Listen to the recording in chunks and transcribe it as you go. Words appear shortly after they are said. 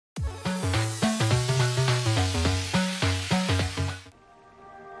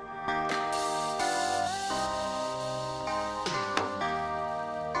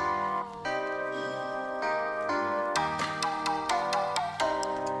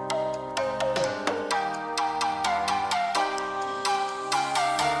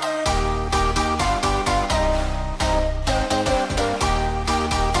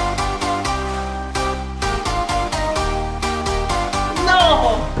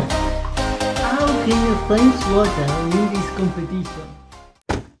French water in this competition.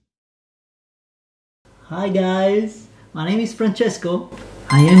 Hi guys, my name is Francesco.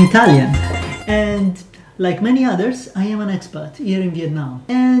 I am Italian and like many others I am an expat here in Vietnam.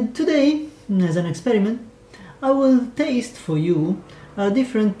 And today, as an experiment, I will taste for you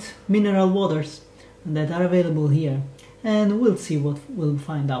different mineral waters that are available here, and we'll see what we'll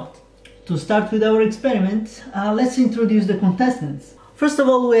find out. To start with our experiment, let's introduce the contestants. First of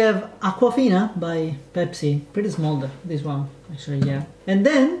all, we have Aquafina by Pepsi, pretty small this one actually, yeah. And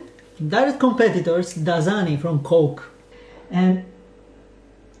then direct competitors, Dasani from Coke. And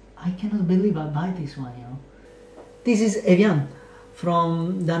I cannot believe I buy this one, you know. This is Evian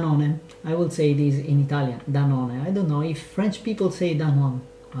from Danone. I will say this in Italian, Danone. I don't know if French people say Danone.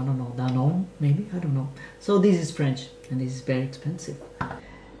 I don't know, Danone maybe, I don't know. So this is French and this is very expensive.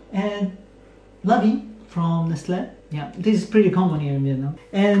 And La Vie from Nestlé. Yeah, this is pretty common here in Vietnam.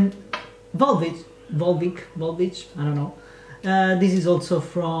 And Volvic, I don't know. This is also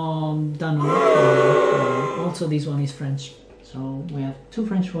from Danone. Also this one is French. So we have two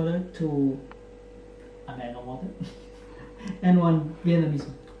French water, two American water, and one Vietnamese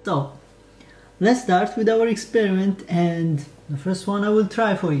one. So let's start with our experiment, and the first one I will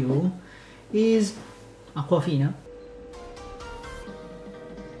try for you is Aquafina.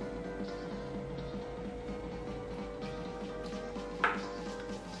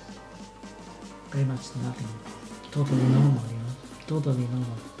 Pretty much nothing. Totally normal, you know. Totally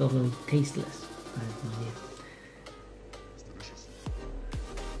normal. Totally tasteless. I have no idea.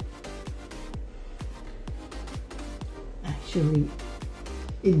 Actually,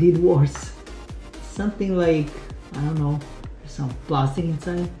 it did worse. Something like, I don't know, some plastic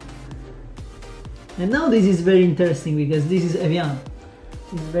inside. And now this is very interesting because this is Evian.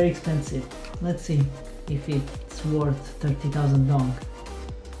 It's very expensive. Let's see if it's worth 30,000 dong.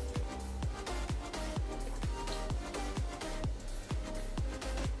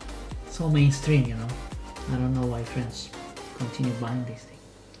 So mainstream, you know. I don't know why French continue buying this thing.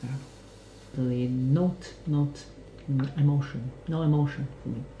 I don't know. Really not emotion. No emotion for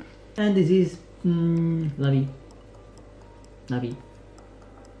me. And this is La Vie. La Vie.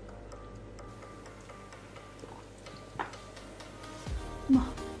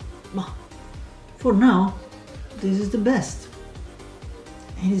 For now, this is the best.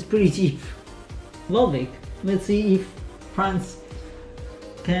 And it's pretty cheap. Volvic. Let's see if France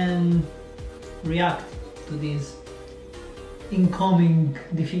can react to this incoming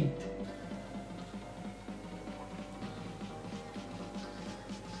defeat.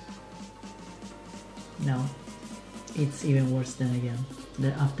 No, it's even worse than again.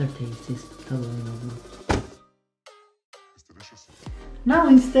 The aftertaste is totally normal. Now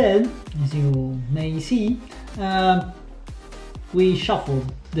instead, as you may see, we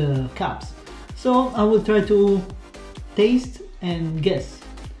shuffled the cups. So I will try to taste and guess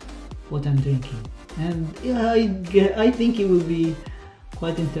what I'm drinking, and I think it will be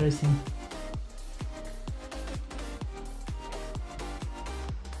quite interesting.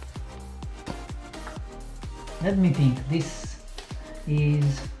 Let me think. This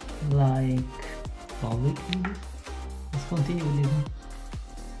is like Volvic. Let's continue with this one.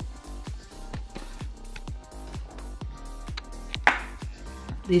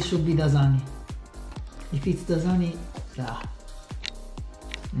 This should be Dasani. If it's Dasani,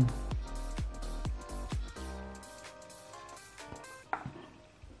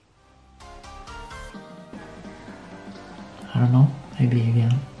 I don't know, maybe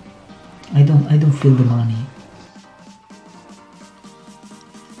again. I don't feel the money.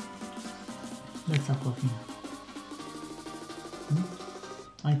 That's Aquafina.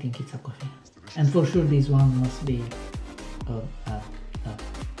 I think it's Aquafina. And for sure this one must be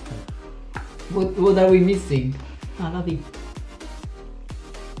what are we missing? La Vie.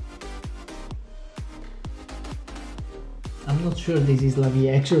 I'm not sure this is La Vie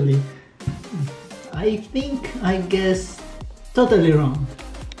actually. I guess totally wrong.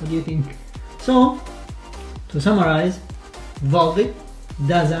 What do you think? So, to summarize, Volvic,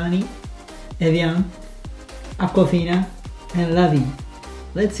 Dasani, Evian, Aquafina, and La Vie.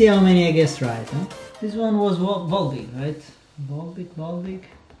 Let's see how many I guessed right. Huh? This one was Volvic, right? Volvic,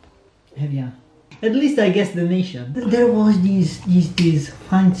 Evian. At least I guessed the nation. There was this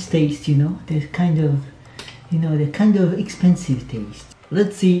fine taste, you know, this kind of, you know, the kind of expensive taste.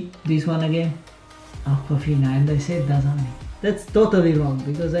 Let's see this one again. Aquafina, and I said Dasani. That's totally wrong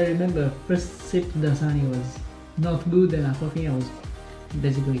because I remember first sip Dasani was not good and Aquafina was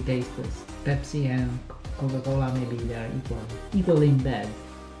basically tasteless. Pepsi and Coca-Cola, maybe they are equally bad.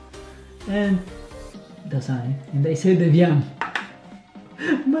 And Dasani, and I said Evian.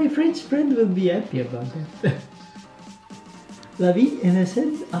 My French friend will be happy about it. La Vie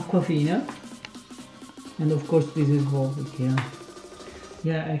innocent, Aquafina. And of course this is Volvic, yeah.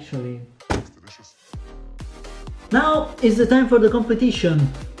 Yeah, actually. Now is the time for the competition.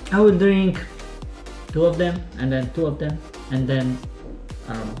 I will drink 2 of them, and then 2 of them, and then,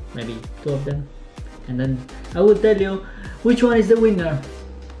 I don't know, maybe 2 of them. And then I will tell you which one is the winner.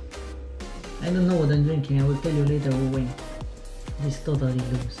 I don't know what I'm drinking, I will tell you later who wins. This totally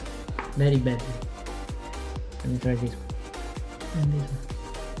lose. Very badly. Let me try this one. And this one.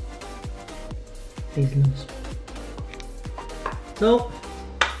 Please lose. So,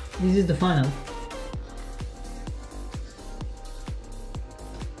 this is the final.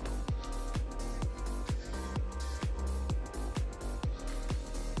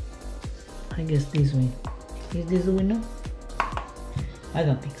 I guess this win. Is this the winner? I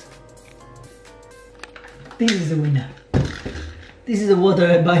don't think so. This is the winner. This is the water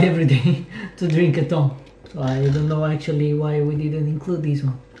I buy every day to drink at home. So I don't know actually why we didn't include this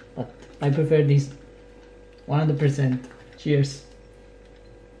one. But I prefer this. 100%. Cheers.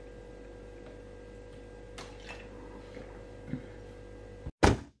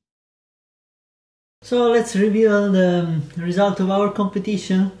 So let's reveal the result of our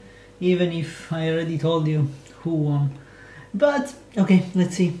competition, even if I already told you who won. But okay,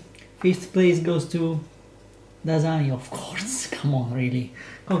 let's see. 5th place goes to Dasani, of course. Come on, really.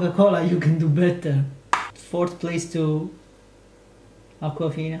 Coca-Cola, you can do better. 4th place to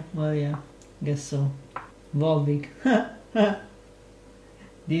Aquafina. Well, yeah, guess so. Volvic.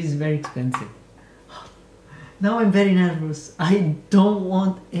 This is very expensive. Now I'm very nervous. I don't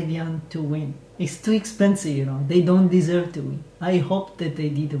want Evian to win. It's too expensive, you know. They don't deserve to win. I hope that they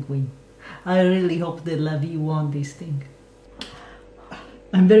didn't win. I really hope that La Vie won this thing.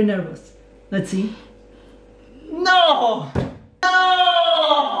 I'm very nervous. Let's see. No! No!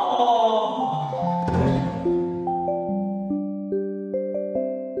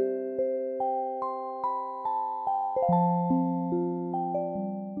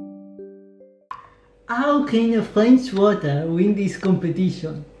 How can a French water win this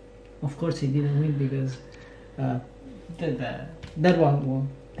competition? Of course he didn't win because that one won.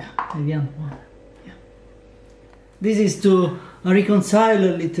 Evian won. Yeah. This is to reconcile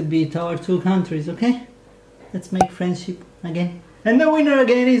a little bit our 2 countries, okay? Let's make friendship again. And the winner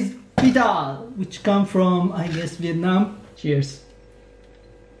again is Vital, which come from, I guess, Vietnam. Cheers.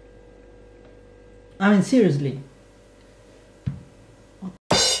 I mean, seriously.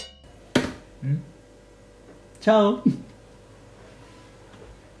 Ciao.